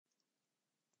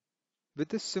With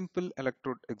this simple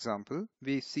electrode example,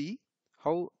 we see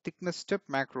how thickness step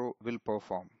macro will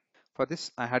perform. For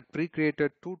this, I had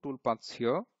pre-created two toolpaths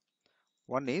here.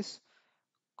 One is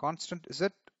constant Z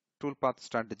toolpath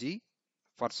strategy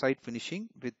for site finishing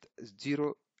with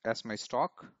 0 as my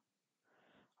stock,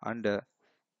 and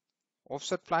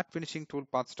offset flat finishing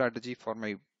toolpath strategy for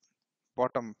my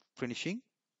bottom finishing,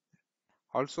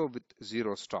 also with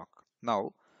 0 stock.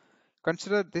 Now,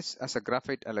 consider this as a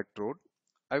graphite electrode.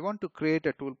 I want to create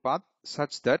a toolpath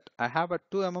such that I have a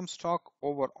 2 mm stock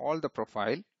over all the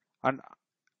profile and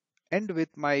end with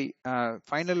my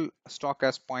final stock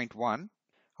as 0.1.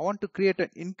 I want to create an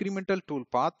incremental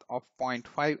toolpath of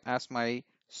 0.5 as my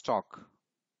stock.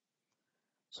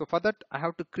 So for that, I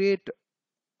have to create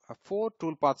 4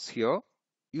 toolpaths here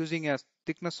using a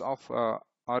thickness of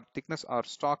or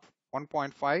stock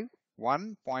 1.5,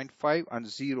 1.5 and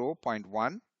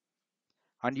 0.1,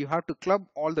 and you have to club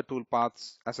all the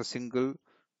toolpaths as a single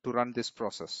to run this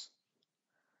process.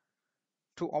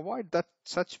 To avoid that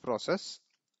such process,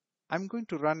 I'm going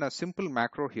to run a simple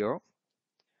macro here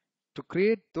to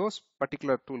create those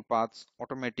particular toolpaths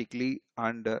automatically,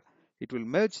 and it will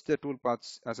merge the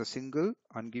toolpaths as a single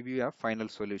and give you a final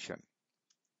solution.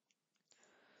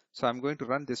 So I'm going to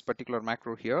run this particular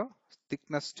macro here,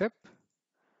 thickness step.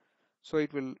 So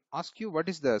it will ask you what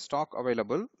is the stock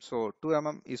available. So 2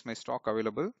 mm is my stock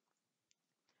available.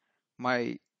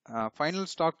 My final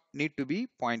stock need to be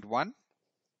 0.1.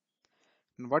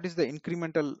 And what is the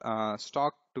incremental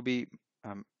stock to be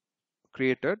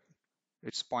created?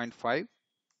 It's 0.5.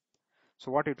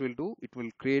 So what it will do, it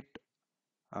will create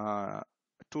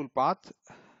tool path,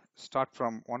 start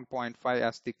from 1.5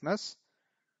 as thickness,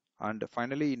 and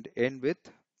finally end with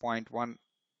 0.1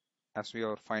 as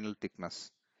your final thickness.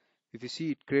 If you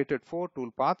see, it created 4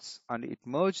 tool paths and it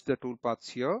merged the tool paths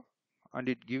here, and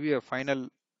it give you a final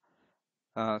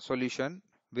solution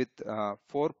with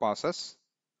 4 passes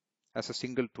as a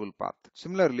single tool path.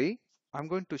 Similarly, I'm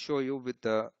going to show you with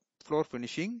the floor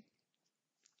finishing.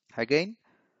 Again,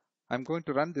 I'm going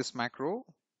to run this macro.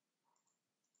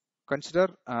 Consider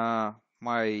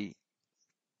my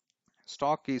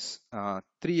stock is 3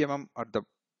 mm at the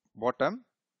bottom.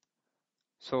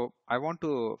 So I want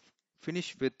to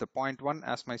finish with the 0.1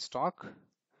 as my stock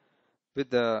with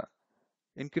the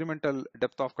incremental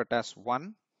depth of cut as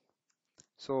 1.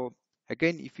 So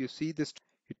again, if you see this,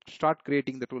 it start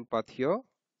creating the toolpath here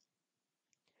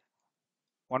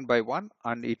one by one,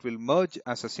 and it will merge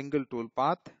as a single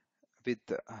toolpath with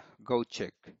go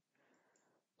check.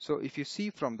 So if you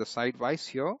see from the sidewise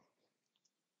here,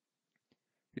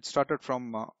 it started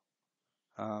from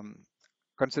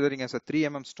considering as a 3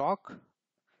 mm stock.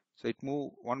 So it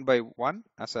moved one by one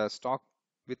as a stock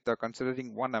with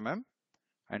considering 1 mm,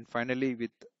 and finally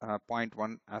with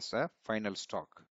 0.1 as a final stock.